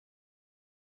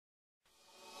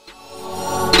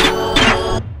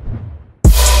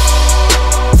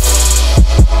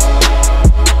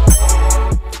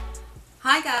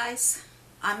guys,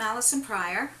 I'm Allison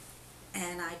Pryor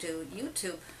and I do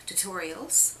YouTube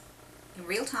tutorials in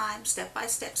real time, step by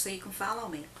step, so you can follow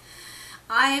me.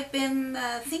 I've been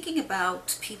thinking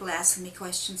about people asking me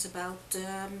questions about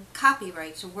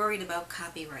copyright, or worried about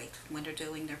copyright when they're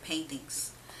doing their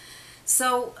paintings.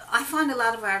 So I find a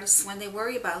lot of artists, when they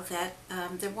worry about that,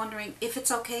 they're wondering if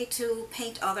it's okay to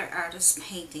paint other artists'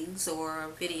 paintings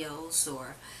or videos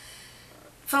or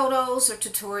photos or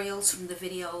tutorials from the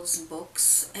videos and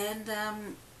books. And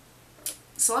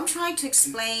so I'm trying to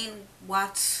explain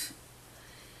what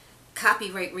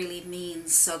copyright really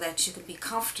means so that you can be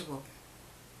comfortable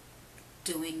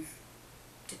doing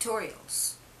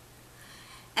tutorials.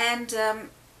 And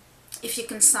if you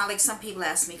can sign, like some people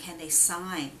ask me, can they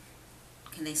sign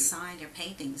their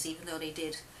paintings, even though they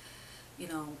did, you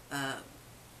know,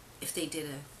 if they did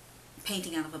a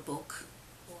painting out of a book,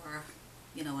 or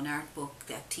you know, an art book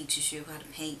that teaches you how to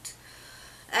paint.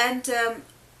 And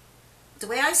the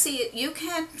way I see it, you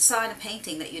can't sign a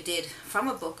painting that you did from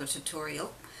a book or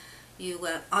tutorial. You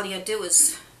all you do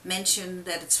is mention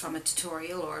that it's from a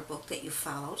tutorial or a book that you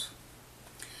followed.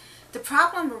 The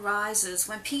problem arises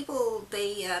when people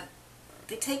they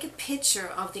take a picture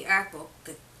of the art book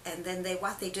and then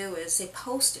what they do is they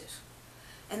post it,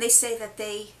 and they say that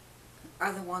they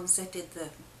are the ones that did the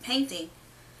painting,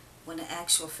 when in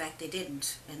actual fact they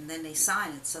didn't, and then they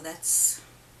sign it. So that's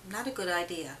not a good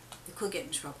idea. You could get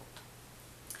in trouble.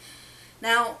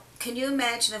 Now, can you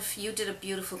imagine if you did a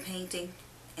beautiful painting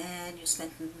and you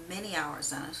spent many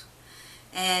hours on it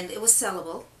and it was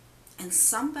sellable, and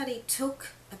somebody took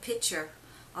a picture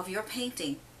of your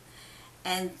painting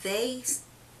and they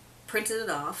printed it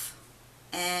off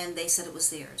and they said it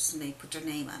was theirs and they put their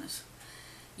name on it?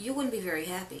 You wouldn't be very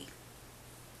happy.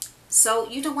 So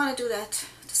you don't want to do that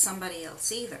to somebody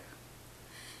else either.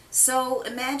 So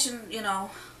imagine, you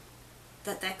know,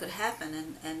 that could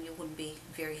happen, and you wouldn't be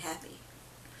very happy.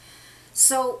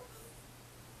 So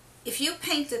if you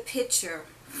paint a picture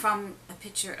from a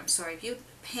picture, if you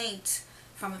paint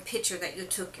from a picture that you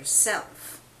took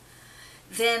yourself,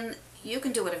 then you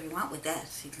can do whatever you want with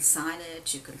that. You can sign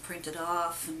it, you can print it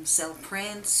off and sell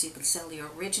prints, you can sell the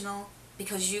original,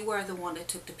 because you are the one that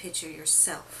took the picture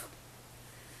yourself.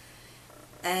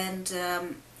 And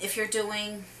if you're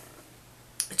doing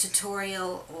a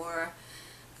tutorial or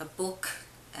a book,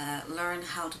 learn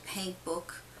how to paint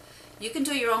book, you can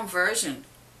do your own version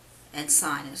and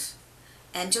sign it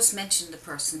and just mention the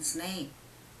person's name.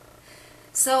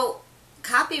 So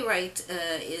copyright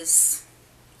is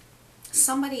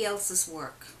somebody else's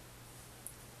work.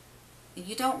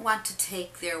 You don't want to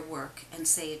take their work and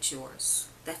say it's yours.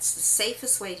 That's the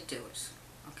safest way to do it,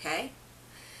 okay?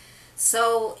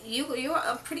 So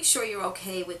I'm pretty sure you're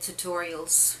okay with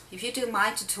tutorials. If you do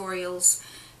my tutorials,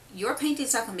 your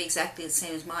painting's not going to be exactly the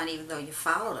same as mine, even though you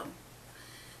follow them.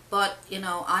 But, you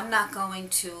know, I'm not going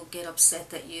to get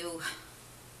upset that you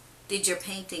did your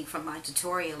painting from my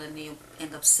tutorial and you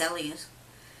end up selling it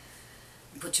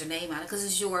and put your name on it, because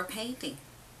it's your painting.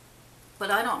 But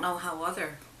I don't know how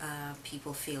other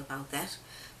people feel about that.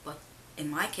 But in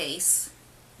my case,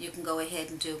 you can go ahead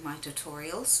and do my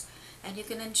tutorials, and you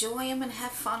can enjoy them and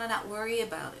have fun and not worry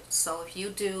about it. So if you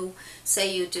do,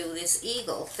 say you do this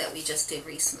eagle that we just did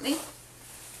recently.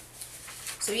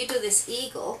 So you do this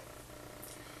eagle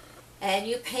and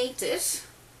you paint it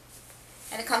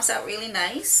and it comes out really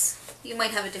nice. You might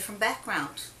have a different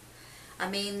background. I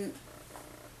mean,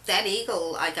 that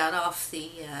eagle I got off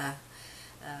the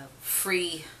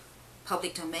free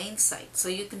public domain site. So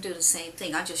you can do the same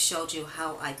thing. I just showed you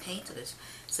how I painted it.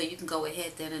 So you can go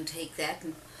ahead then and take that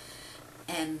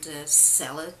and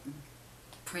sell it, and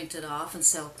print it off and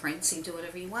sell prints. You can do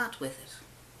whatever you want with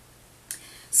it.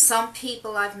 Some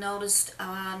people I've noticed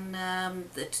on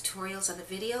the tutorials and the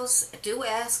videos do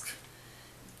ask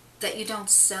that you don't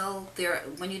sell their,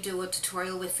 when you do a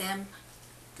tutorial with them,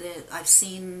 I've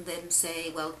seen them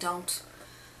say, well, don't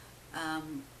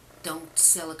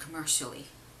sell it commercially.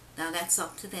 Now that's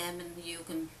up to them, and you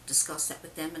can discuss that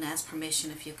with them and ask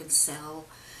permission if you can sell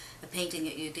a painting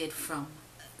that you did from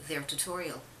their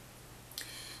tutorial.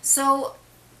 So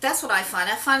that's what I find.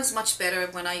 I find it's much better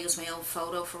when I use my own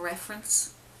photo for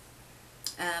reference.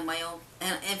 My own,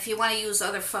 and if you want to use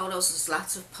other photos, there's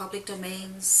lots of public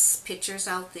domains, pictures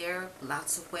out there,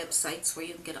 lots of websites where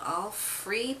you can get all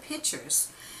free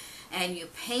pictures, and you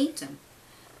paint them,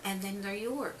 and then they're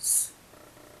yours.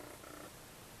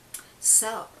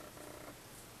 So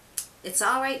it's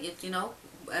all right, you know.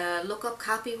 Look up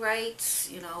copyright,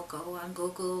 you know, go on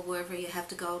Google, wherever you have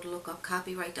to go to look up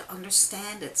copyright to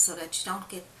understand it, so that you don't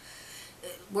get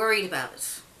worried about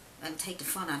it and take the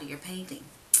fun out of your painting.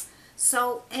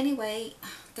 So anyway,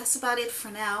 that's about it for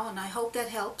now, and I hope that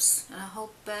helps. And I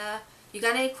hope you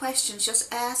got any questions,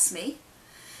 just ask me.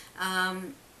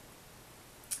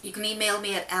 You can email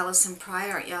me at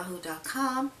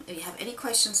allisonpryor@yahoo.com. If you have any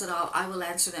questions at all, I will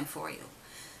answer them for you.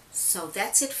 So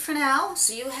that's it for now.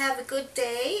 So you have a good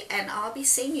day, and I'll be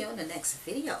seeing you in the next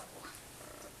video.